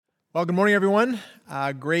Well, good morning, everyone.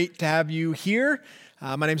 Great to have you here.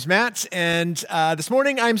 My name's Matt, and this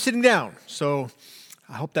morning I'm sitting down. So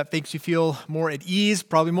I hope that makes you feel more at ease.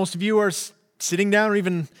 Probably most of you are sitting down or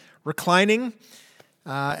even reclining,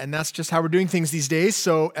 and that's just how we're doing things these days.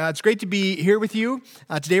 So it's great to be here with you.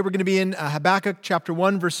 Today we're going to be in Habakkuk chapter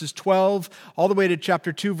 1, verses 12, all the way to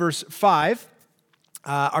chapter 2, verse 5.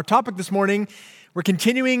 Our topic this morning, we're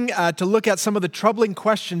continuing to look at some of the troubling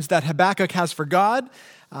questions that Habakkuk has for God.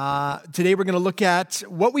 Today we're going to look at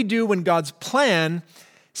what we do when God's plan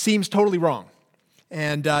seems totally wrong.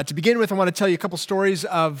 And to begin with, I want to tell you a couple stories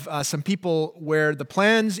of some people where the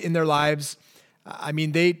plans in their lives,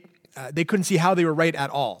 they couldn't see how they were right at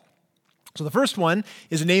all. So the first one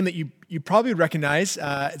is a name that you probably would recognize.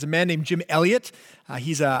 It's a man named Jim Elliot.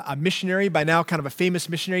 He's a missionary, by now kind of a famous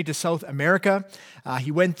missionary to South America.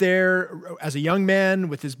 He went there as a young man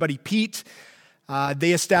with his buddy Pete.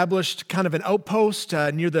 They established kind of an outpost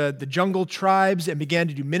near the jungle tribes and began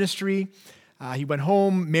to do ministry. He went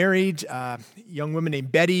home, married. A young woman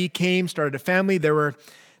named Betty came, started a family. There were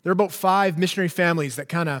about 5 missionary families that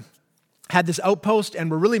kind of had this outpost and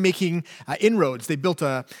were really making inroads. They built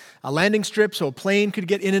a landing strip so a plane could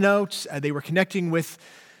get in and out. They were connecting with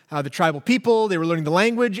the tribal people. They were learning the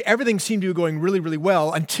language. Everything seemed to be going really, really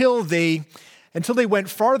well until they went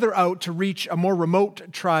farther out to reach a more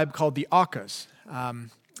remote tribe called the Aucas.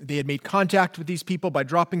 They had made contact with these people by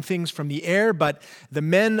dropping things from the air, but the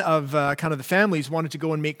men of kind of the families wanted to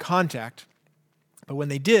go and make contact. But when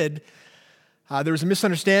they did, there was a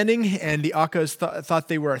misunderstanding, and the Aucas thought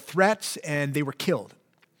they were a threat, and they were killed.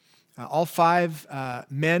 All 5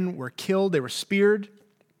 men were killed. They were speared,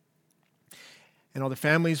 and all their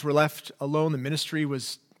families were left alone. The ministry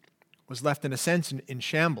was left, in a sense, in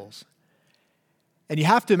shambles. And you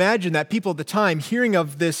have to imagine that people at the time, hearing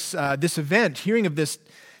of this event, hearing of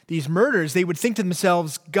these murders, they would think to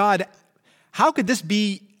themselves, God, how could this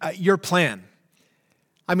be your plan?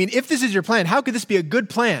 I mean, if this is your plan, how could this be a good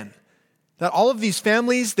plan? That all of these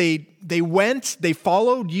families, they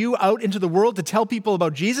followed you out into the world to tell people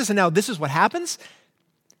about Jesus, and now this is what happens?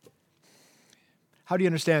 How do you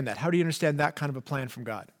understand that? How do you understand that kind of a plan from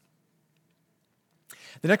God?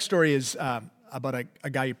 The next story is about a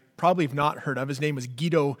guy you probably have not heard of. His name was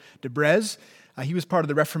Guido de Brès. He was part of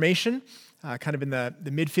the Reformation, kind of in the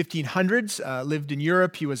mid-1500s, lived in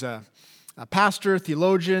Europe. He was a pastor,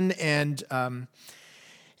 theologian, and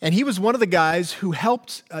he was one of the guys who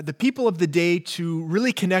helped the people of the day to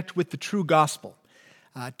really connect with the true gospel,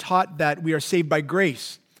 taught that we are saved by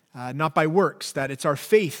grace, not by works, that it's our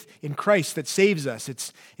faith in Christ that saves us.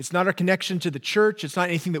 It's not our connection to the church. It's not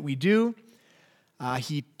anything that we do.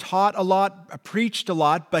 He taught a lot, preached a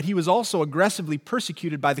lot, but he was also aggressively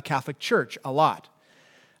persecuted by the Catholic Church a lot.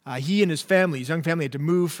 He and his family, his young family, had to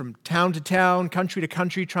move from town to town, country to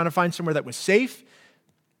country, trying to find somewhere that was safe.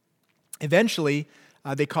 Eventually,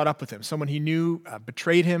 they caught up with him. Someone he knew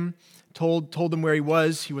betrayed him, told him where he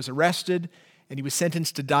was. He was arrested, and he was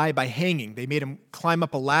sentenced to die by hanging. They made him climb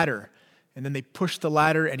up a ladder, and then they pushed the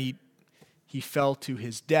ladder, and he fell to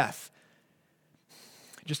his death.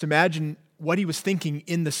 Just imagine what he was thinking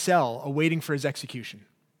in the cell, awaiting for his execution.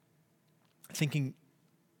 Thinking,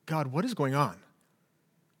 God, what is going on?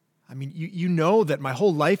 I mean, you know that my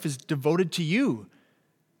whole life is devoted to you,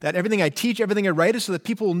 that everything I teach, everything I write is so that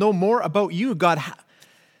people will know more about you. God,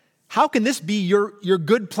 how can this be your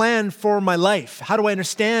good plan for my life? How do I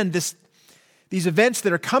understand these events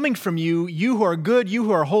that are coming from you, you who are good, you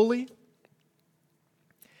who are holy?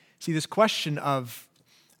 See, this question of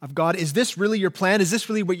God, is this really your plan? Is this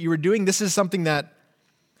really what you were doing? This is something that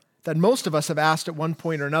most of us have asked at one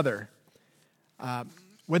point or another,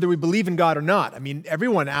 whether we believe in God or not. I mean,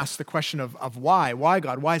 everyone asks the question of why? Why,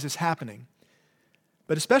 God? Why is this happening?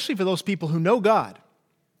 But especially for those people who know God,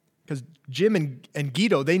 because Jim and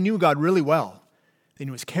Guido, they knew God really well. They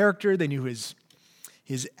knew his character, they knew his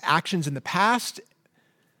actions in the past,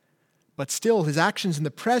 but still his actions in the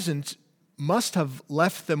present must have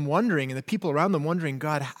left them wondering, and the people around them wondering,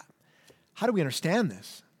 God, how do we understand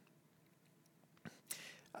this?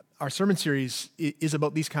 Our sermon series is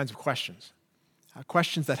about these kinds of questions,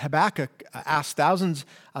 questions that Habakkuk asked thousands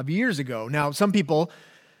of years ago. Now, some people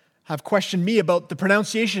have questioned me about the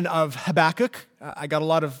pronunciation of Habakkuk. I got a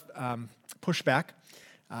lot of pushback.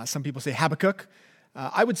 Some people say Habakkuk.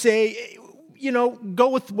 I would say, go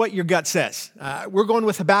with what your gut says. We're going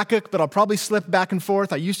with Habakkuk, but I'll probably slip back and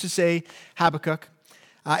forth. I used to say Habakkuk.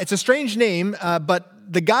 It's a strange name, but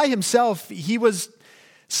the guy himself, he was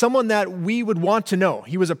someone that we would want to know.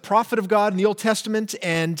 He was a prophet of God in the Old Testament,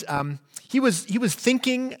 and he was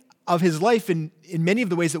thinking of his life in many of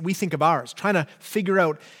the ways that we think of ours, trying to figure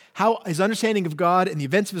out how his understanding of God and the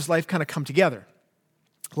events of his life kind of come together.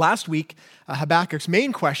 Last week, Habakkuk's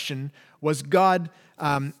main question was, God,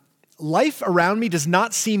 life around me does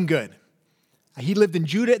not seem good. He lived in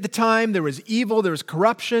Judah at the time. There was evil, there was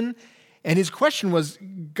corruption. And his question was,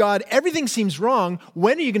 God, everything seems wrong.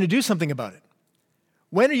 When are you going to do something about it?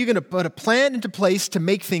 When are you going to put a plan into place to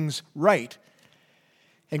make things right?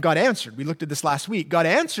 And God answered. We looked at this last week.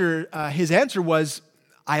 His answer was,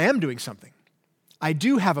 I am doing something. I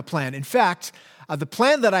do have a plan. In fact, the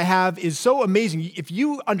plan that I have is so amazing. If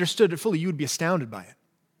you understood it fully, you would be astounded by it.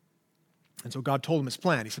 And so God told him his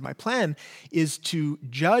plan. He said, my plan is to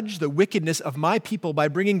judge the wickedness of my people by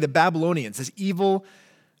bringing the Babylonians, this evil,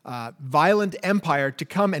 violent empire, to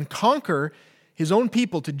come and conquer his own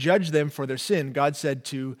people, to judge them for their sin. God said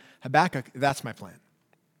to Habakkuk, that's my plan.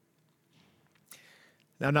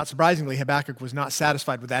 Now, not surprisingly, Habakkuk was not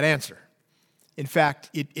satisfied with that answer. In fact,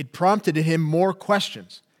 it prompted in him more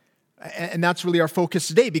questions. And that's really our focus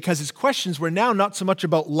today, because his questions were now not so much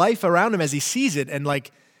about life around him as he sees it and like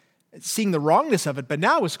seeing the wrongness of it, but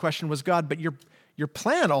now his question was, God, but your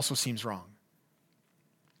plan also seems wrong.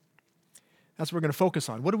 That's what we're going to focus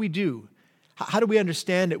on. What do we do? How do we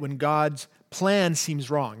understand it when God's plan seems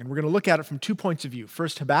wrong? And we're going to look at it from 2 points of view.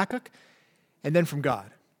 First Habakkuk, and then from God.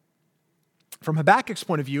 From Habakkuk's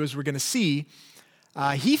point of view, as we're going to see,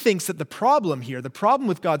 he thinks that the problem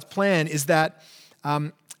with God's plan is that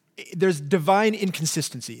there's divine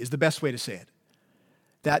inconsistency, is the best way to say it.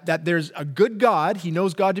 That there's a good God, he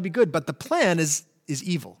knows God to be good, but the plan is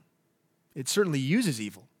evil. It certainly uses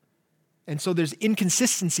evil. And so there's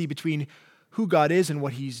inconsistency between who God is and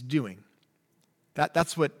what he's doing.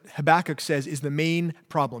 That's what Habakkuk says is the main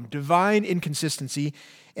problem, divine inconsistency.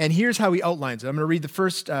 And here's how he outlines it. I'm going to read the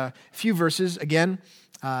first few verses again,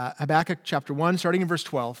 Habakkuk chapter 1, starting in verse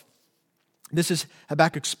 12. This is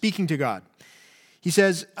Habakkuk speaking to God. He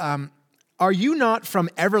says, are you not from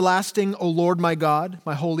everlasting, O Lord my God,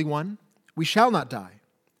 my Holy One? We shall not die.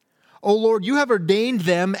 O Lord, you have ordained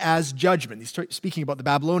them as judgment. He's speaking about the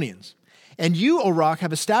Babylonians. And you, O Rock,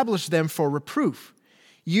 have established them for reproof.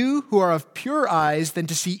 You who are of purer eyes than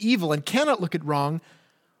to see evil and cannot look at wrong,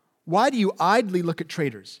 why do you idly look at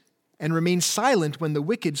traitors and remain silent when the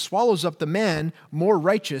wicked swallows up the man more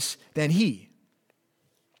righteous than he?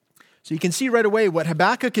 So you can see right away what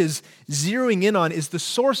Habakkuk is zeroing in on is the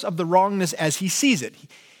source of the wrongness as he sees it.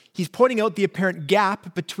 He's pointing out the apparent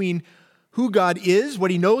gap between who God is, what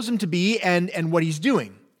he knows him to be, and what he's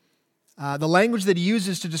doing. The language that he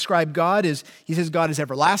uses to describe God is, he says God is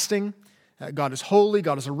everlasting, God is holy,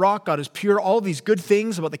 God is a rock, God is pure, all these good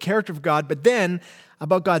things about the character of God. But then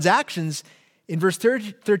about God's actions, in verse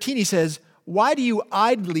 13 he says, why do you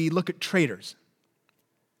idly look at traitors?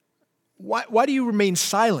 Why do you remain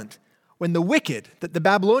silent when the wicked, that the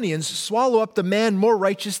Babylonians, swallow up the man more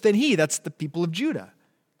righteous than he? That's the people of Judah.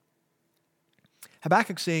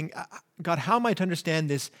 Habakkuk's saying, God, how am I to understand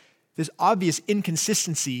this obvious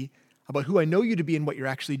inconsistency about who I know you to be and what you're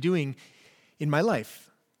actually doing in my life?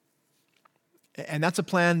 And that's a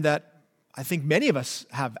plan that I think many of us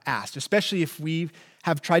have asked, especially if we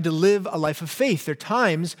have tried to live a life of faith. There are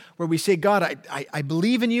times where we say, God, I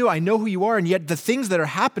believe in you, I know who you are, and yet the things that are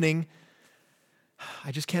happening,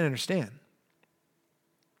 I just can't understand.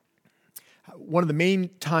 One of the main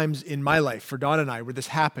times in my life for Dawn and I where this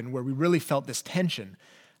happened, where we really felt this tension,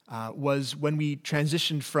 was when we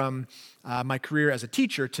transitioned from my career as a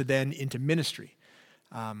teacher to then into ministry.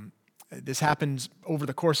 This happened over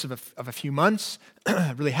the course of a few months,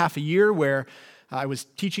 really half a year, where I was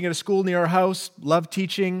teaching at a school near our house, loved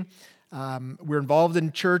teaching. We're involved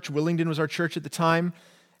in church. Willingdon was our church at the time.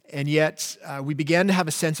 And yet we began to have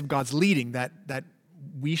a sense of God's leading, that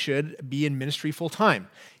we should be in ministry full time.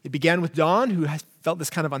 It began with Dawn, who felt this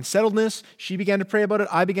kind of unsettledness. She began to pray about it.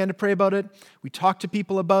 I began to pray about it. We talked to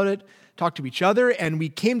people about it, talked to each other, and we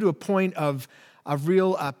came to a point of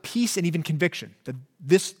real peace and even conviction that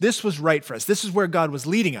this was right for us. This is where God was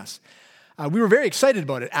leading us. We were very excited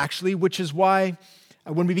about it, actually, which is why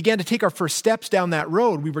when we began to take our first steps down that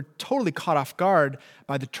road, we were totally caught off guard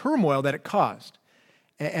by the turmoil that it caused.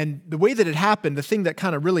 And the way that it happened, the thing that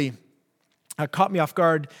kind of really caught me off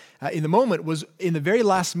guard in the moment was in the very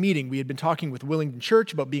last meeting. We had been talking with Willingdon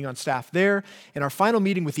Church about being on staff there. In our final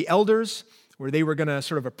meeting with the elders, where they were going to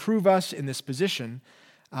sort of approve us in this position,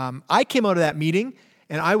 I came out of that meeting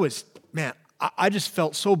and I just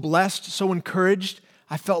felt so blessed, so encouraged.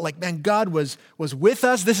 I felt like, man, God was with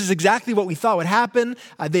us. This is exactly what we thought would happen.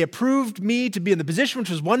 They approved me to be in the position,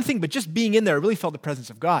 which was one thing, but just being in there, I really felt the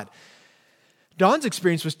presence of God. Dawn's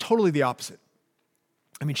experience was totally the opposite.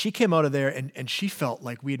 I mean, she came out of there and she felt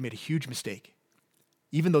like we had made a huge mistake.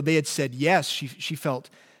 Even though they had said yes, she felt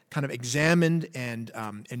kind of examined and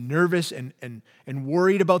nervous and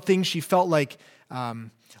worried about things. She felt like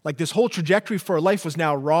this whole trajectory for her life was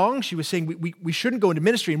now wrong. She was saying we shouldn't go into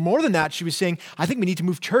ministry. And more than that, she was saying, I think we need to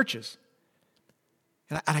move churches.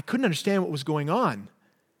 And I couldn't understand what was going on.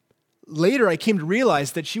 Later, I came to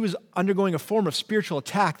realize that she was undergoing a form of spiritual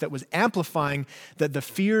attack that was amplifying the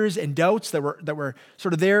fears and doubts that were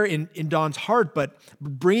sort of there in Dawn's heart, but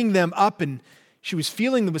bringing them up, and she was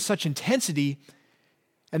feeling them with such intensity.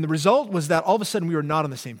 And the result was that all of a sudden we were not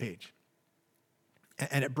on the same page.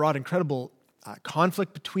 And it brought incredible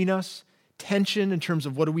conflict between us, tension in terms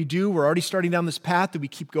of what do we do? We're already starting down this path. Do we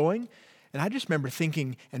keep going? And I just remember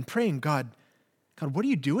thinking and praying, God, what are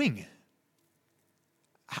you doing?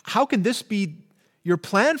 How can this be your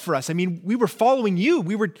plan for us? I mean, we were following you.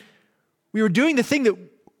 We were doing the thing that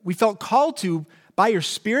we felt called to by your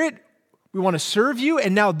Spirit. We want to serve you,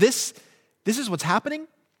 and now this is what's happening?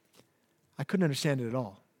 I couldn't understand it at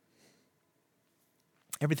all.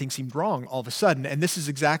 Everything seemed wrong all of a sudden, and this is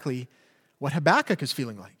exactly what Habakkuk is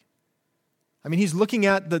feeling like. I mean, he's looking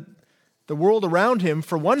at the world around him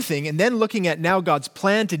for one thing, and then looking at now God's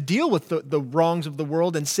plan to deal with the wrongs of the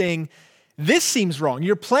world and saying, this seems wrong.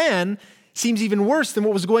 Your plan seems even worse than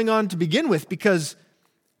what was going on to begin with because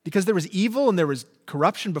there was evil and there was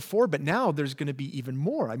corruption before, but now there's going to be even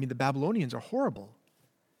more. I mean, the Babylonians are horrible.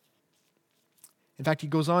 In fact,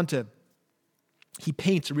 he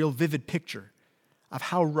paints a real vivid picture of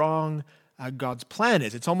how wrong God's plan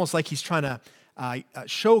is. It's almost like he's trying to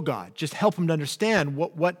show God, just help him to understand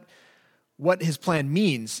what his plan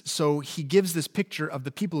means. So he gives this picture of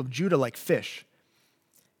the people of Judah like fish.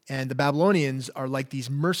 And the Babylonians are like these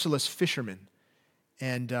merciless fishermen.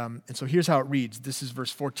 And so here's how it reads. This is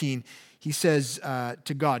verse 14. He says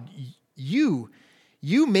to God, You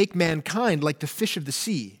make mankind like the fish of the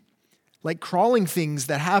sea, like crawling things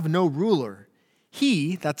that have no ruler.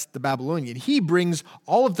 He, that's the Babylonian, he brings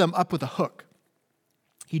all of them up with a hook.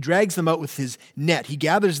 He drags them out with his net. He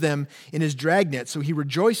gathers them in his dragnet, so he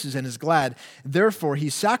rejoices and is glad. Therefore, he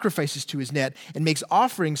sacrifices to his net and makes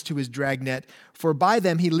offerings to his dragnet, for by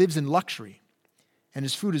them he lives in luxury, and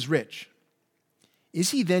his food is rich.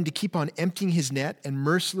 Is he then to keep on emptying his net and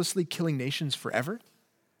mercilessly killing nations forever?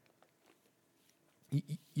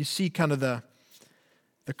 You see kind of the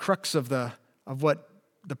crux of what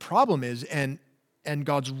the problem is and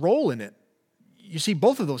God's role in it. You see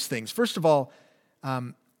both of those things. First of all,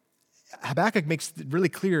 Habakkuk makes it really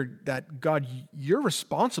clear that, God, you're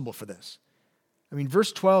responsible for this. I mean,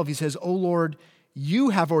 verse 12, he says, O Lord, you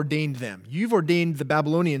have ordained them. You've ordained the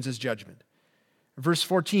Babylonians as judgment. Verse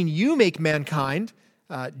 14, you make mankind,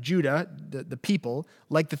 Judah, the people,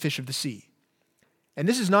 like the fish of the sea. And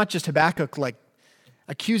this is not just Habakkuk like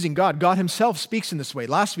accusing God. God himself speaks in this way.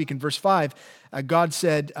 Last week in verse 5, God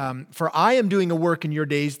said, for I am doing a work in your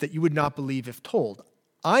days that you would not believe if told.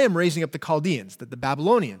 I am raising up the Chaldeans, the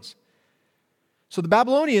Babylonians. So the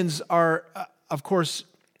Babylonians are, of course,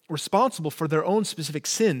 responsible for their own specific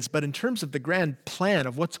sins, but in terms of the grand plan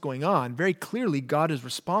of what's going on, very clearly God is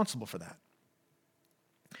responsible for that,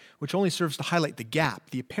 which only serves to highlight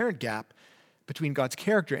the apparent gap between God's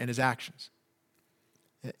character and his actions.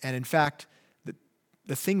 And in fact,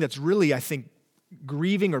 the thing that's really, I think,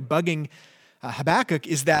 grieving or bugging Habakkuk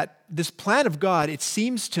is that this plan of God, it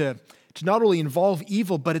seems to not only involve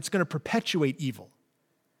evil, but it's going to perpetuate evil.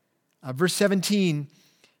 Verse 17,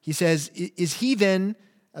 he says, is he then,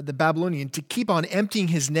 the Babylonian, to keep on emptying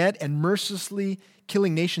his net and mercilessly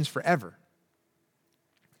killing nations forever?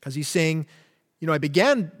 Because he's saying, I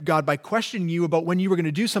began, God, by questioning you about when you were going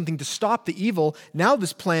to do something to stop the evil. Now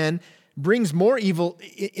this plan brings more evil,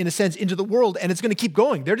 in a sense, into the world, and it's going to keep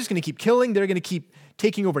going. They're just going to keep killing. They're going to keep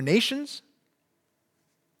taking over nations.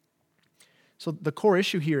 So the core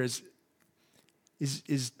issue here is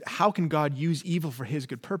how can God use evil for his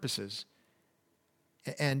good purposes?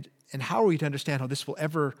 And how are we to understand how this will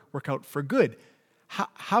ever work out for good?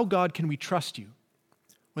 How, God, can we trust you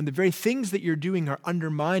when the very things that you're doing are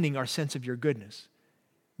undermining our sense of your goodness,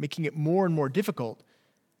 making it more and more difficult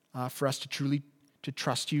for us to truly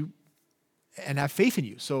trust you and have faith in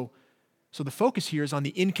you? So the focus here is on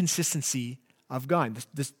the inconsistency of God,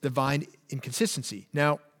 this divine inconsistency.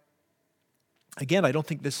 Now, again, I don't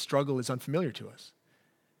think this struggle is unfamiliar to us.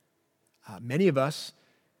 Many of us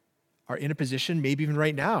are in a position, maybe even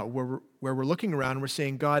right now, where we're looking around and we're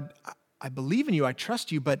saying, God, I believe in you, I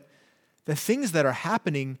trust you, but the things that are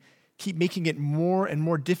happening keep making it more and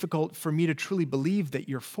more difficult for me to truly believe that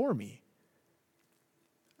you're for me.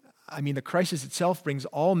 I mean, the crisis itself brings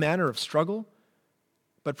all manner of struggle,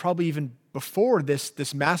 but probably even before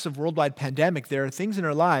this massive worldwide pandemic, there are things in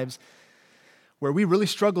our lives where we really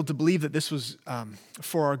struggled to believe that this was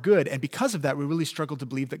for our good, and because of that, we really struggled to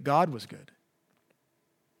believe that God was good.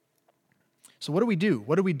 So what do we do?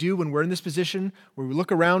 What do we do when we're in this position where we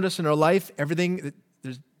look around us in our life, everything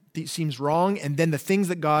that seems wrong, and then the things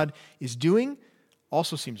that God is doing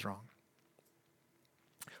also seems wrong?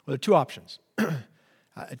 Well, there are two options,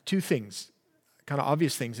 two things, kind of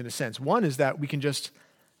obvious things in a sense. One is that we can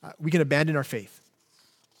abandon our faith,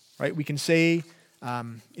 right? We can say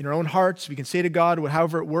in our own hearts, we can say to God,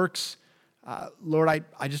 however it works, Lord,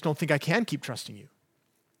 I just don't think I can keep trusting you.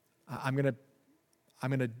 I'm going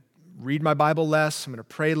to read my Bible less. I'm going to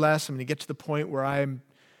pray less. I'm going to get to the point where I'm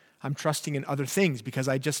trusting in other things because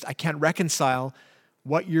I can't reconcile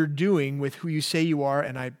what you're doing with who you say you are,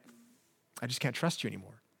 and I just can't trust you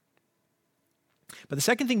anymore. But the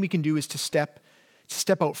second thing we can do is to step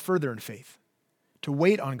out further in faith, to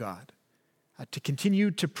wait on God, to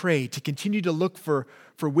continue to pray, to continue to look for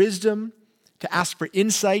wisdom, to ask for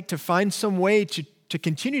insight, to find some way to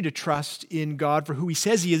continue to trust in God for who he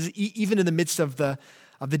says he is, even in the midst of the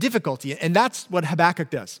difficulty. And that's what Habakkuk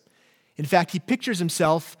does. In fact, he pictures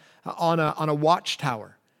himself on a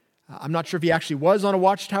watchtower. I'm not sure if he actually was on a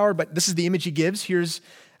watchtower, but this is the image he gives. Here's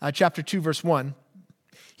chapter 2, verse 1.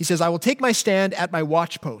 He says, I will take my stand at my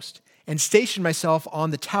watchpost and station myself on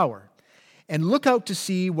the tower and look out to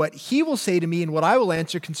see what he will say to me and what I will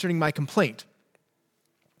answer concerning my complaint.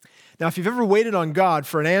 Now, if you've ever waited on God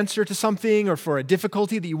for an answer to something or for a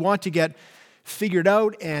difficulty that you want to get figured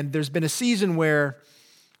out, and there's been a season where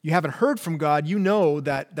you haven't heard from God, you know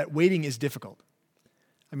that waiting is difficult.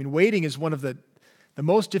 I mean, waiting is one of the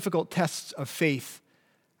most difficult tests of faith.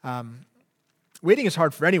 Waiting is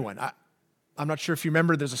hard for anyone. I'm not sure if you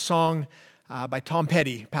remember, there's a song by Tom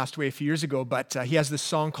Petty, passed away a few years ago, but he has this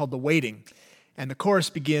song called The Waiting. And the chorus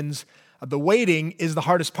begins, the waiting is the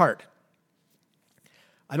hardest part.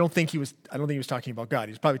 I don't think he was talking about God.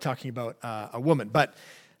 He was probably talking about a woman. But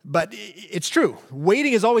it's true.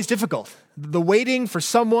 Waiting is always difficult. The waiting for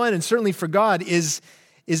someone, and certainly for God, is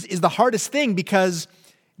the hardest thing because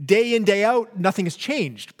day in, day out, nothing has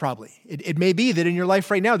changed, probably. It may be that in your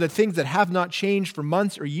life right now, there are things that have not changed for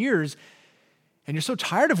months or years, and you're so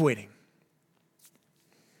tired of waiting.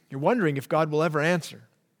 You're wondering if God will ever answer.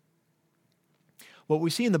 What we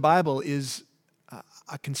see in the Bible is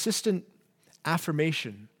a consistent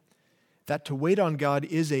affirmation that to wait on God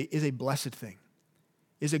is a blessed thing,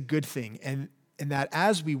 is a good thing, and that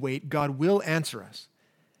as we wait, God will answer us.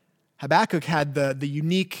 Habakkuk had the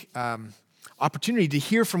unique opportunity to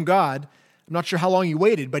hear from God. I'm not sure how long he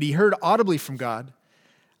waited, but he heard audibly from God.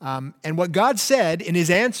 And what God said in his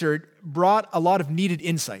answer brought a lot of needed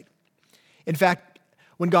insight. In fact,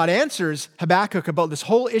 when God answers Habakkuk about this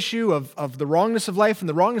whole issue of the wrongness of life and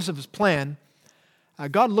the wrongness of his plan,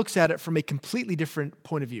 God looks at it from a completely different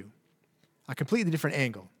point of view, a completely different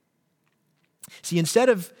angle. See, instead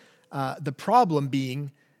of the problem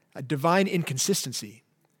being a divine inconsistency,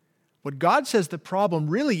 what God says the problem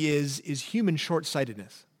really is human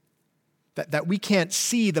short-sightedness, that we can't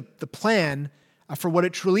see the plan for what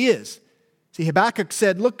it truly is. See, Habakkuk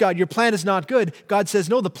said, look, God, your plan is not good. God says,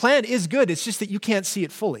 no, the plan is good. It's just that you can't see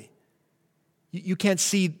it fully. You can't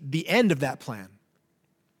see the end of that plan.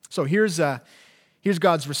 So here's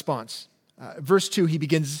God's response. Verse 2, it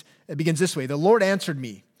begins this way. The Lord answered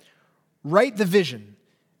me, write the vision,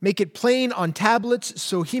 make it plain on tablets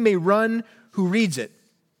so he may run who reads it.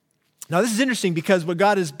 Now, this is interesting because what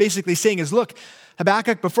God is basically saying is, look,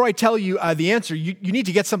 Habakkuk, before I tell you the answer, you need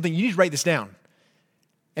to get something, you need to write this down.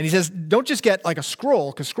 And he says, don't just get like a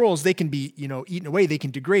scroll, because scrolls, they can be, eaten away, they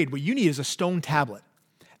can degrade. What you need is a stone tablet.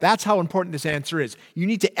 That's how important this answer is. You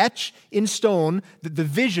need to etch in stone the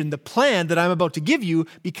vision, the plan that I'm about to give you,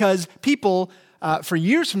 because people for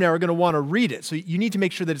years from now are going to want to read it. So you need to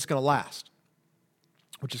make sure that it's going to last,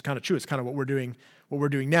 which is kind of true. It's kind of what we're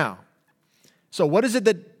doing now. So what is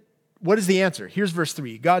the answer? Here's verse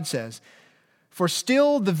 3. God says, for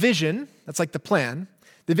still the vision, that's like the plan,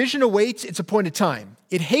 the vision awaits its appointed time.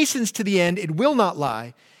 It hastens to the end. It will not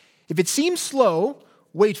lie. If it seems slow,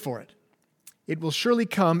 wait for it. It will surely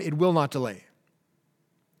come. It will not delay.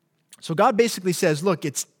 So God basically says, look,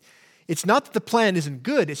 it's not that the plan isn't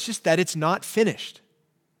good. It's just that it's not finished.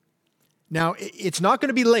 Now, it's not going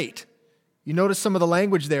to be late. You notice some of the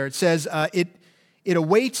language there. It says it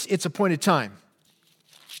awaits its appointed time.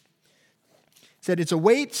 It said it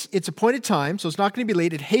awaits its appointed time, so it's not going to be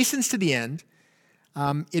late. It hastens to the end.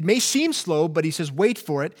 It may seem slow, but he says, wait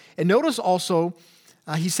for it. And notice also,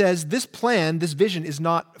 he says, this plan, this vision is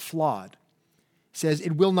not flawed. He says,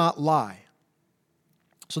 it will not lie.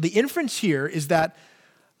 So the inference here is that,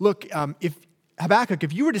 look, if Habakkuk,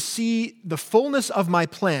 if you were to see the fullness of my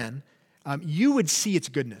plan, you would see its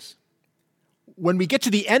goodness. When we get to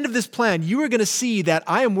the end of this plan, you are going to see that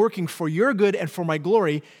I am working for your good and for my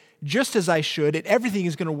glory, just as I should, and everything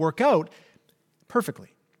is going to work out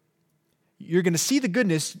perfectly. You're going to see the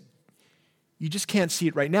goodness. You just can't see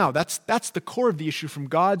it right now. That's the core of the issue from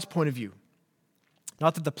God's point of view.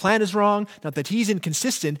 Not that the plan is wrong, not that he's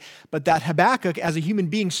inconsistent, but that Habakkuk, as a human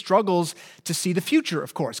being, struggles to see the future,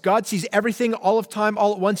 of course. God sees everything all of time,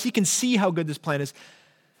 all at once. He can see how good this plan is.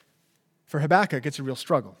 For Habakkuk, it's a real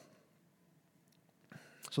struggle.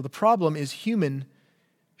 So the problem is human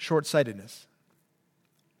short-sightedness.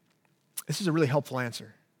 This is a really helpful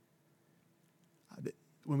answer.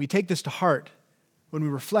 When we take this to heart, when we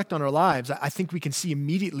reflect on our lives, I think we can see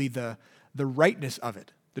immediately the rightness of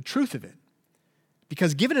it, the truth of it.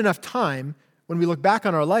 Because given enough time, when we look back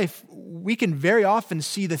on our life, we can very often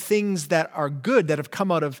see the things that are good that have come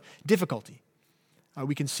out of difficulty.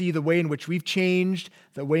 We can see the way in which we've changed,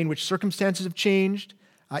 the way in which circumstances have changed.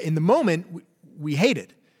 In the moment, we hate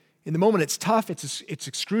it. In the moment, it's tough, it's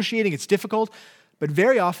excruciating, it's difficult. But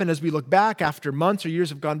very often, as we look back after months or years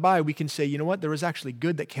have gone by, we can say, you know what, there was actually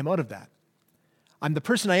good that came out of that. I'm the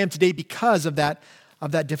person I am today because of that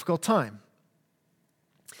difficult time.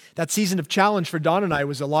 That season of challenge for Don and I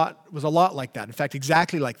was a lot like that. In fact,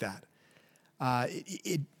 exactly like that.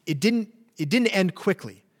 It didn't end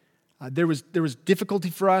quickly. There was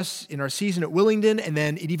difficulty for us in our season at Willingdon, and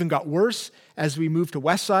then it even got worse as we moved to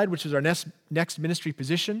Westside, which was our next ministry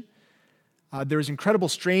position. There was incredible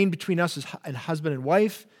strain between us as husband and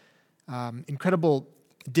wife, incredible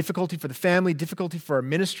difficulty for the family, difficulty for our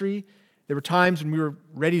ministry. There were times when we were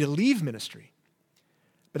ready to leave ministry.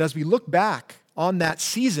 But as we look back on that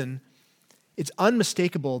season, it's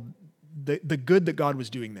unmistakable the good that God was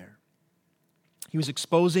doing there. He was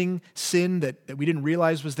exposing sin that we didn't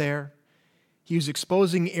realize was there. He was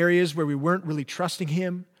exposing areas where we weren't really trusting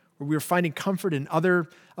him, where we were finding comfort in other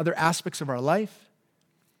aspects of our life.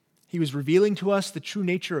 He was revealing to us the true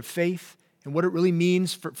nature of faith and what it really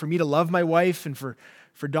means for me to love my wife and for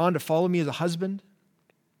Don to follow me as a husband.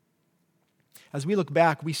 As we look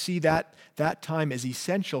back, we see that time as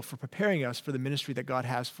essential for preparing us for the ministry that God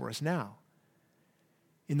has for us now.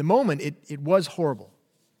 In the moment, it was horrible.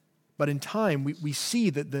 But in time, we see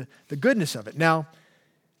the goodness of it. Now,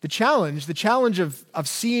 the challenge of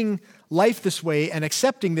seeing life this way and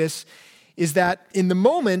accepting this is that in the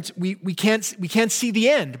moment, we can't see the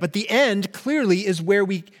end. But the end clearly is where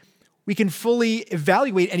we can fully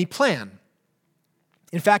evaluate any plan.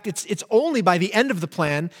 In fact, it's only by the end of the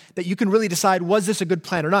plan that you can really decide, was this a good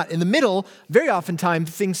plan or not? In the middle, very oftentimes,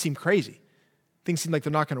 things seem crazy. Things seem like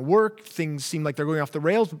they're not going to work. Things seem like they're going off the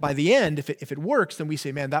rails. But by the end, if it works, then we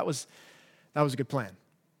say, man, that was a good plan.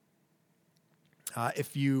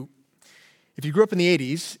 If you grew up in the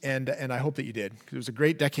 80s, and I hope that you did, because it was a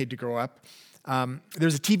great decade to grow up,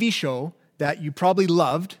 there's a TV show that you probably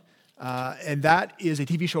loved, and that is a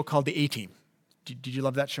TV show called The A-Team. Did you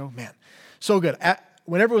love that show? Man, so good.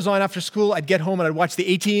 Whenever it was on after school, I'd get home and I'd watch The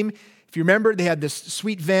A-Team. If you remember, they had this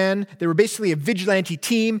sweet van. They were basically a vigilante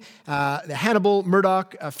team, Hannibal,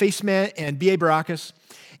 Murdoch, Faceman, and B.A. Baracus.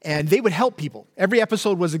 And they would help people. Every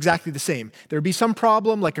episode was exactly the same. There would be some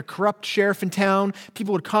problem, like a corrupt sheriff in town.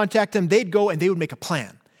 People would contact them. They'd go and they would make a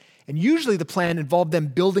plan. And usually the plan involved them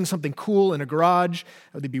building something cool in a garage.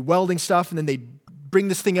 Or they'd be welding stuff, and then they'd bring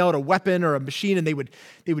this thing out, a weapon or a machine, and they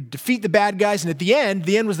would defeat the bad guys. And at the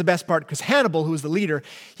end was the best part, because Hannibal, who was the leader,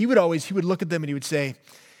 he would look at them and he would say,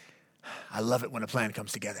 I love it when a plan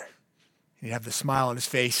comes together. And he'd have the smile on his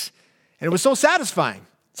face. And it was so satisfying.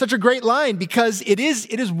 Such a great line, because it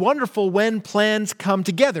is wonderful when plans come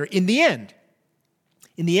together in the end.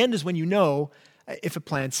 In the end is when you know if a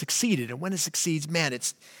plan succeeded. And when it succeeds, man,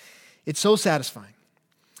 it's so satisfying.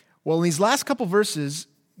 Well, in these last couple verses,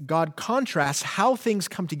 God contrasts how things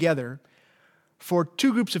come together for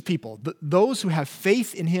two groups of people, those who have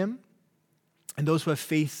faith in him and those who have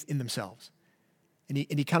faith in themselves. And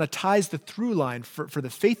he kind of ties the through line for the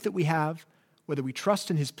faith that we have, whether we trust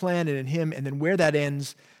in his plan and in him, and then where that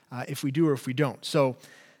ends, if we do or if we don't. So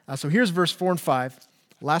here's verse 4 and 5,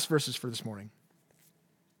 last verses for this morning.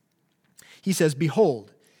 He says,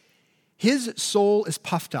 behold, his soul is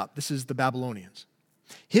puffed up. This is the Babylonians.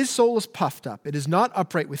 His soul is puffed up. It is not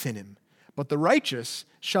upright within him, but the righteous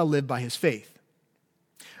shall live by his faith.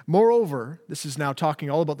 Moreover, this is now talking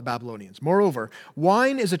all about the Babylonians. Moreover,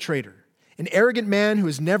 wine is a traitor, an arrogant man who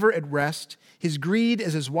is never at rest. His greed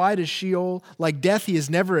is as wide as Sheol. Like death, he is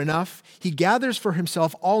never enough. He gathers for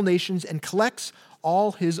himself all nations and collects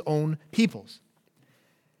all his own peoples.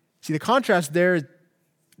 See, the contrast there is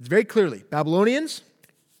very clearly. Babylonians,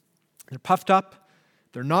 they're puffed up.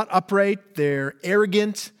 They're not upright. They're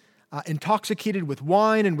arrogant. intoxicated with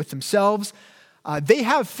wine and with themselves. They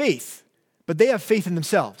have faith, but they have faith in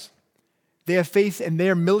themselves. They have faith in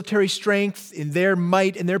their military strength, in their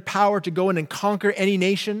might, in their power to go in and conquer any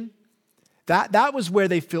nation. That was where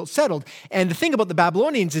they felt settled. And the thing about the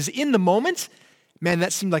Babylonians is in the moment, man,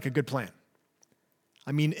 that seemed like a good plan.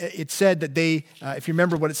 I mean, it said that they, if you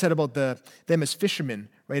remember what it said about them as fishermen,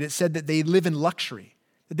 right? It said that they live in luxury,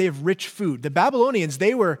 that they have rich food. The Babylonians,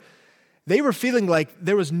 they were feeling like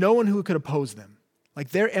there was no one who could oppose them. Like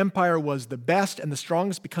their empire was the best and the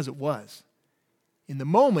strongest because it was. In the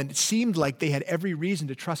moment, it seemed like they had every reason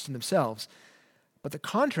to trust in themselves. But the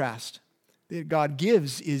contrast that God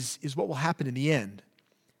gives is what will happen in the end.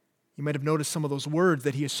 You might have noticed some of those words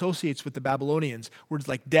that he associates with the Babylonians, words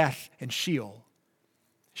like death and Sheol.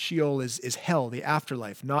 Sheol is hell, the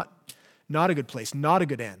afterlife, not a good place, not a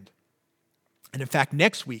good end. And in fact,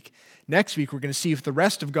 next week, we're going to see with the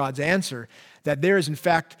rest of God's answer that there is in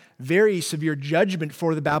fact very severe judgment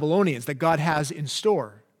for the Babylonians that God has in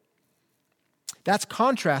store. That's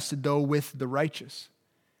contrasted, though, with the righteous.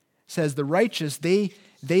 It says the righteous, they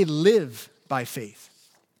live by faith.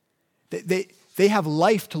 They have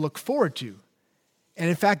life to look forward to. And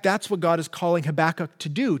in fact, that's what God is calling Habakkuk to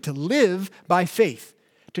do, to live by faith,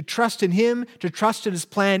 to trust in him, to trust in his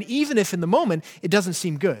plan, even if in the moment it doesn't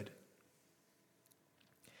seem good.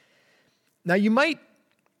 Now, you might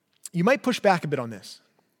push back a bit on this.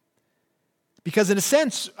 Because in a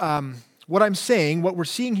sense, what I'm saying, what we're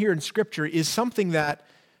seeing here in Scripture is something that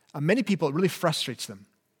many people, it really frustrates them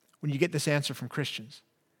when you get this answer from Christians.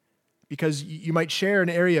 Because you might share an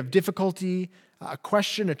area of difficulty, a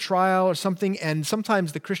question, a trial, or something, and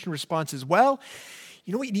sometimes the Christian response is, well,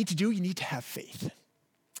 you know what you need to do? You need to have faith.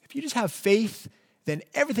 If you just have faith, then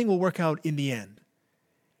everything will work out in the end.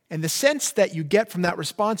 And the sense that you get from that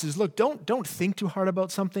response is, look, don't think too hard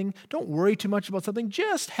about something. Don't worry too much about something.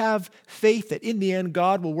 Just have faith that in the end,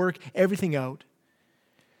 God will work everything out.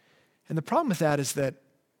 And the problem with that is that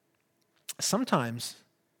sometimes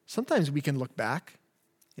we can look back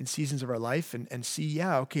in seasons of our life and see,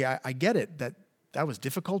 yeah, okay, I get it, that was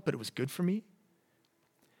difficult, but it was good for me.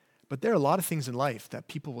 But there are a lot of things in life that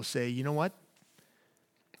people will say, you know what?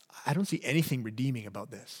 I don't see anything redeeming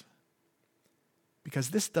about this.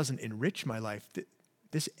 Because this doesn't enrich my life.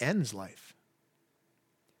 This ends life.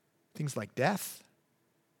 Things like death,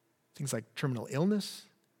 things like terminal illness,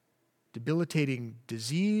 debilitating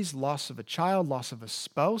disease, loss of a child, loss of a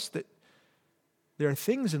spouse, that there are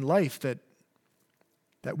things in life that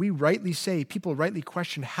we rightly say, people rightly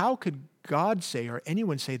question, how could God say or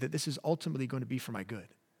anyone say that this is ultimately going to be for my good?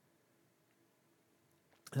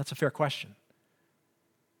 And that's a fair question.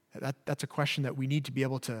 That's a question that we need to be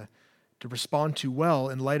able to respond to well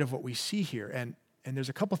in light of what we see here. And there's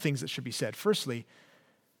a couple things that should be said. Firstly,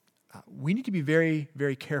 we need to be very,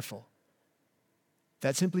 very careful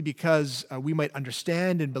that simply because we might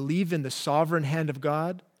understand and believe in the sovereign hand of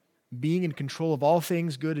God, being in control of all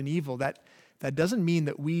things, good and evil, that doesn't mean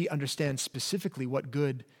that we understand specifically what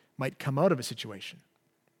good might come out of a situation.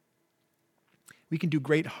 We can do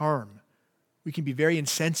great harm. We can be very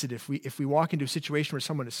insensitive if we walk into a situation where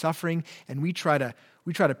someone is suffering and we try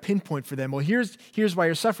to pinpoint for them, well, here's why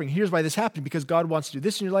you're suffering. Here's why this happened, because God wants to do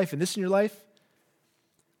this in your life and this in your life.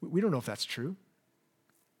 We don't know if that's true.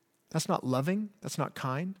 That's not loving. That's not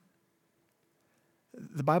kind.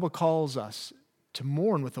 The Bible calls us to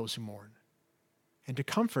mourn with those who mourn and to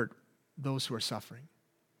comfort those who are suffering.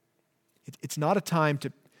 It's not a time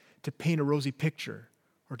to paint a rosy picture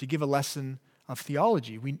or to give a lesson of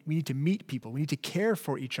theology. We need to meet people. We need to care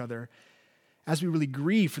for each other as we really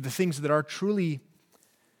grieve for the things that are truly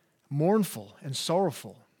mournful and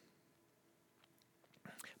sorrowful.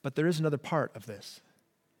 But there is another part of this,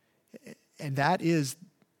 and that is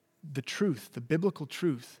the truth, the biblical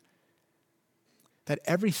truth, that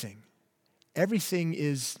everything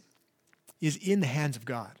is in the hands of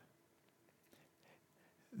God.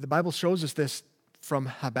 The Bible shows us this from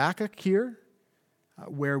Habakkuk here,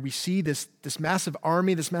 where we see this massive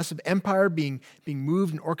army, this massive empire being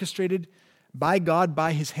moved and orchestrated by God,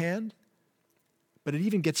 by his hand. But it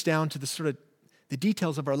even gets down to the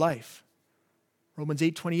details of our life. Romans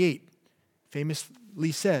 8:28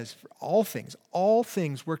 famously says, for all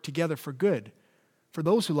things work together for good for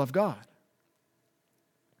those who love God.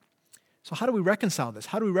 So how do we reconcile this?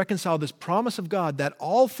 How do we reconcile this promise of God that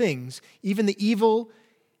all things, even the evil,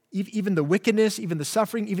 even the wickedness, even the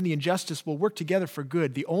suffering, even the injustice will work together for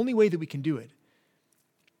good? The only way that we can do it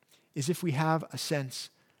is if we have a sense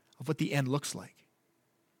of what the end looks like.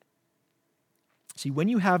 See, when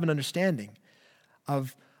you have an understanding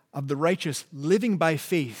of the righteous living by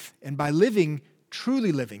faith and by living,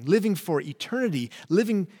 truly living for eternity,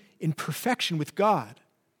 living in perfection with God,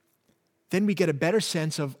 then we get a better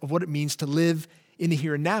sense of what it means to live in the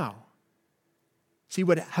here and now. See,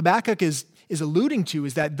 what Habakkuk is alluding to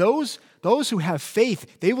is that those who have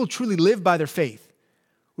faith, they will truly live by their faith,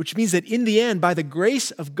 which means that in the end, by the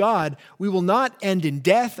grace of God, we will not end in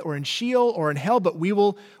death or in Sheol or in hell, but we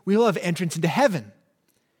will have entrance into heaven.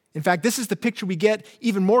 In fact, this is the picture we get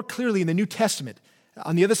even more clearly in the New Testament.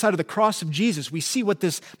 On the other side of the cross of Jesus, we see what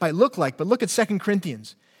this might look like. But look at 2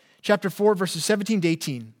 Corinthians chapter 4, verses 17 to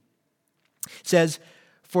 18. It says,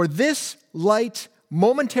 "For this light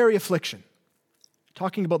momentary affliction,"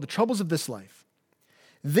 talking about the troubles of this life,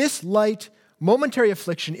 "this light momentary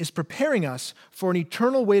affliction is preparing us for an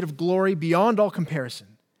eternal weight of glory beyond all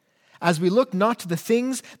comparison, as we look not to the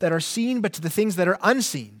things that are seen, but to the things that are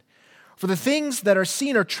unseen. For the things that are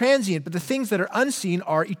seen are transient, but the things that are unseen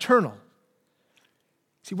are eternal."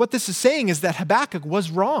 See, what this is saying is that Habakkuk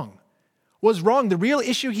was wrong. The real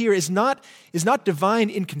issue here is not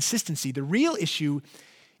divine inconsistency. The real issue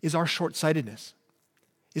is our short-sightedness,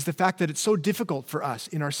 is the fact that it's so difficult for us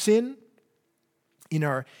in our sin, in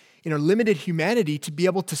our limited humanity, to be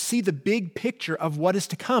able to see the big picture of what is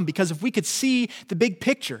to come. Because if we could see the big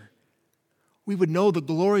picture, we would know the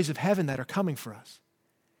glories of heaven that are coming for us.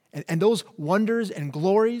 And those wonders and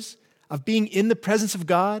glories of being in the presence of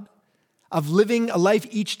God, of living a life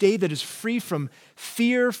each day that is free from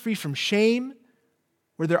fear, free from shame,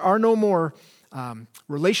 where there are no more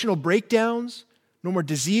relational breakdowns, no more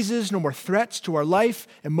diseases, no more threats to our life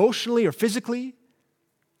emotionally or physically,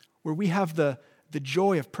 where we have the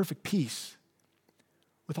joy of perfect peace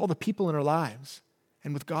with all the people in our lives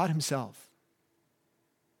and with God himself.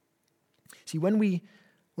 See, when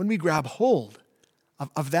we grab hold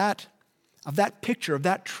of that picture, of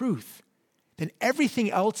that truth, then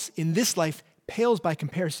everything else in this life pales by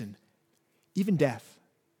comparison, even death.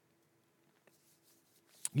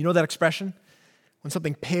 You know that expression? When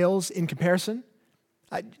something pales in comparison?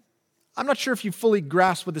 I'm not sure if you fully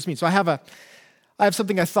grasp what this means. So I have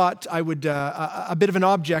something I thought I would, a bit of an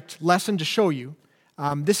object lesson to show you.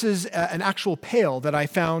 This is an actual pail that I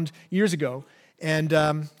found years ago, and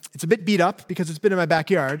it's a bit beat up because it's been in my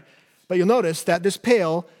backyard, but you'll notice that this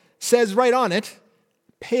pail says right on it,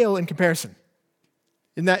 pale in comparison.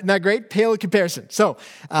 Isn't that great? Pale in comparison. So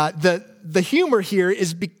the humor here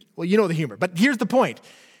is, well, you know the humor, but here's the point.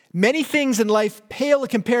 Many things in life pale in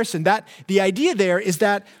comparison. That the idea there is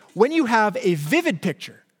that when you have a vivid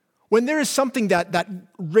picture, when there is something that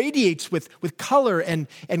radiates with color and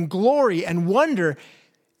glory and wonder,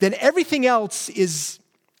 then everything else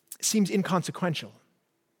seems inconsequential,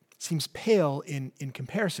 seems pale in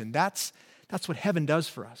comparison. That's what heaven does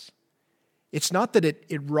for us. It's not that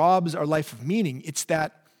it robs our life of meaning. It's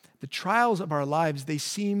that the trials of our lives, they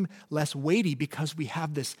seem less weighty because we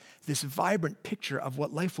have this vibrant picture of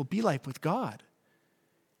what life will be like with God.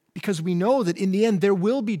 Because we know that in the end, there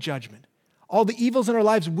will be judgment. All the evils in our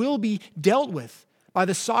lives will be dealt with by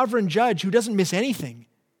the sovereign judge who doesn't miss anything.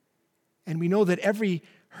 And we know that every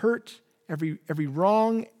hurt, every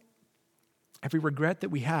wrong, every regret that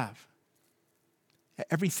we have,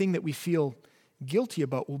 everything that we feel guilty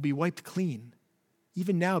about will be wiped clean,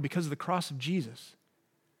 even now because of the cross of Jesus,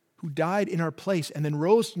 who died in our place and then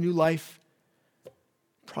rose to new life,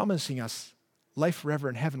 promising us life forever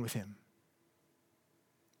in heaven with him.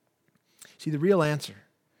 See, the real answer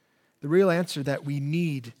that we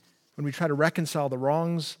need when we try to reconcile the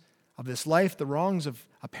wrongs of this life, the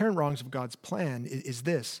apparent wrongs of God's plan, is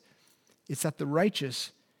this. It's that the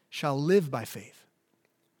righteous shall live by faith.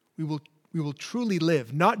 We will truly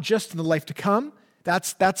live, not just in the life to come.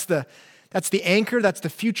 That's the anchor, that's the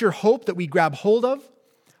future hope that we grab hold of.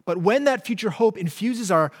 But when that future hope infuses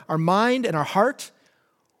our mind and our heart,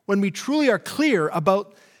 when we truly are clear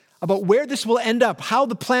about where this will end up, how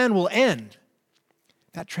the plan will end,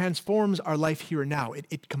 that transforms our life here and now.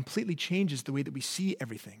 It completely changes the way that we see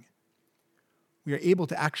everything. We are able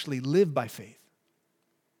to actually live by faith.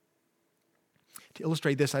 To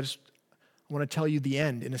illustrate this, I want to tell you the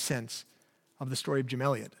end, in a sense, of the story of Jim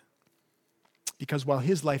Elliot. Because while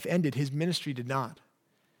his life ended, his ministry did not.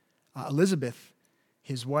 Elizabeth,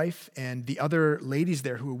 his wife, and the other ladies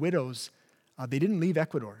there who were widows, they didn't leave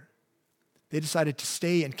Ecuador. They decided to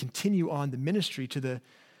stay and continue on the ministry to the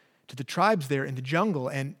tribes there in the jungle.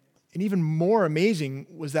 And even more amazing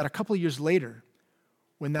was that a couple of years later,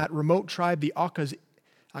 when that remote tribe, the Aucas,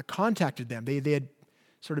 contacted them, they had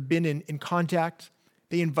sort of been in contact,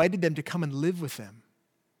 they invited them to come and live with them.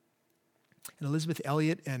 And Elizabeth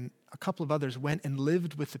Elliot and a couple of others went and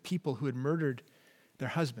lived with the people who had murdered their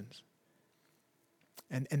husbands.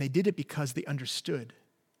 And they did it because they understood.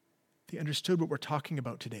 They understood what we're talking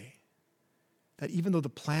about today. that even though the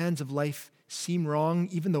plans of life seem wrong,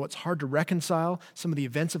 even though it's hard to reconcile some of the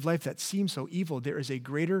events of life that seem so evil, there is a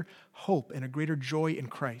greater hope and a greater joy in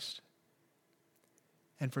Christ.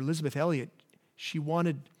 And for Elizabeth Elliot, she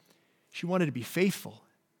wanted to be faithful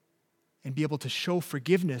and be able to show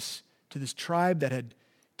forgiveness to this tribe that had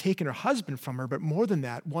taken her husband from her, but more than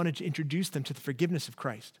that, wanted to introduce them to the forgiveness of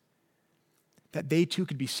Christ, that they too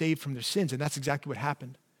could be saved from their sins. And that's exactly what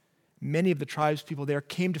happened. Many of the tribes people there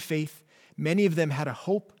came to faith. Many of them had a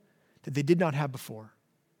hope that they did not have before.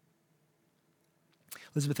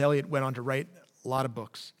 Elizabeth Elliot went on to write a lot of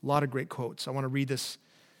books, a lot of great quotes. I want to read this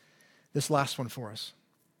last one for us.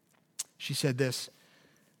 She said this: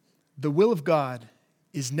 "The will of God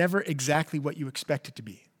is never exactly what you expect it to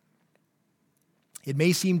be. It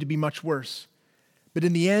may seem to be much worse, but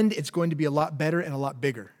in the end, it's going to be a lot better and a lot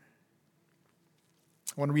bigger."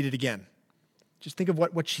 I want to read it again. Just think of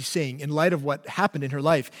what she's saying in light of what happened in her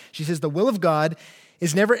life. She says, the will of God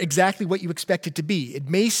is never exactly what you expect it to be. It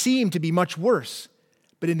may seem to be much worse,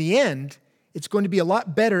 but in the end, it's going to be a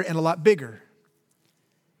lot better and a lot bigger.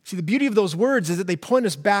 See, the beauty of those words is that they point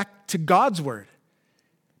us back to God's word.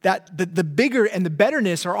 That the bigger and the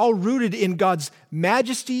betterness are all rooted in God's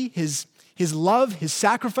majesty, His love, His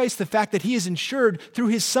sacrifice, the fact that He is ensured through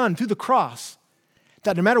His Son, through the cross,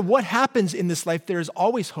 that no matter what happens in this life, there is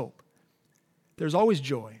always hope. There's always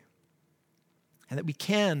joy. And that we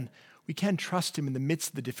can trust Him in the midst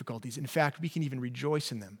of the difficulties. In fact, we can even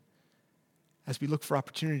rejoice in them as we look for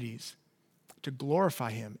opportunities to glorify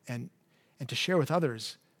Him and to share with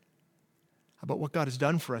others about what God has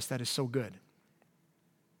done for us that is so good.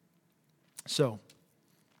 So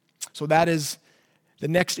that is the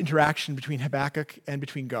next interaction between Habakkuk and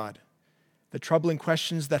between God. The troubling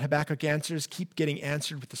questions that Habakkuk answers keep getting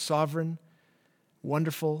answered with the sovereign,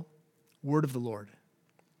 wonderful word of the Lord.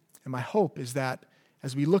 And my hope is that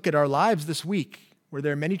as we look at our lives this week, where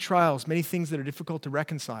there are many trials, many things that are difficult to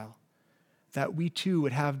reconcile, that we too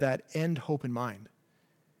would have that end hope in mind,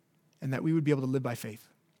 and that we would be able to live by faith.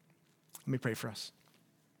 Let me pray for us.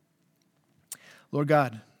 Lord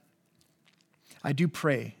God, I do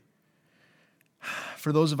pray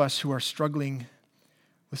for those of us who are struggling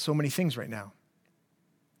with so many things right now.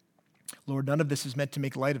 Lord, none of this is meant to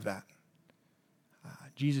make light of that.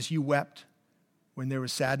 Jesus, you wept when there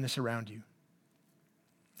was sadness around you.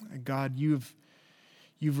 God, you've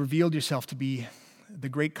revealed yourself to be the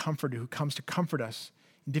great comforter who comes to comfort us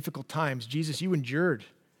in difficult times. Jesus, you endured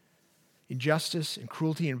injustice and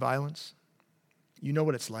cruelty and violence. You know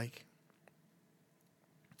what it's like.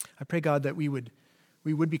 I pray, God, that we would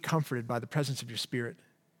be comforted by the presence of your Spirit.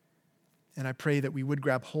 And I pray that we would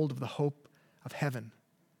grab hold of the hope of heaven,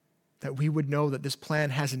 that we would know that this plan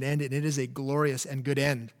has an end and it is a glorious and good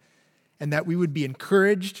end, and that we would be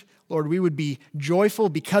encouraged. Lord, we would be joyful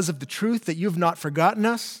because of the truth that you have not forgotten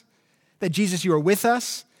us, that Jesus, you are with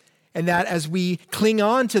us, and that as we cling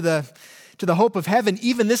on to the hope of heaven,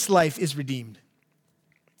 even this life is redeemed.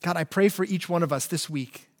 God, I pray for each one of us this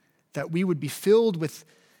week that we would be filled with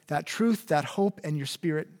that truth, that hope, and your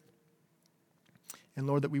Spirit. And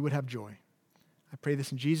Lord, that we would have joy. I pray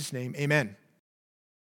this in Jesus' name. Amen.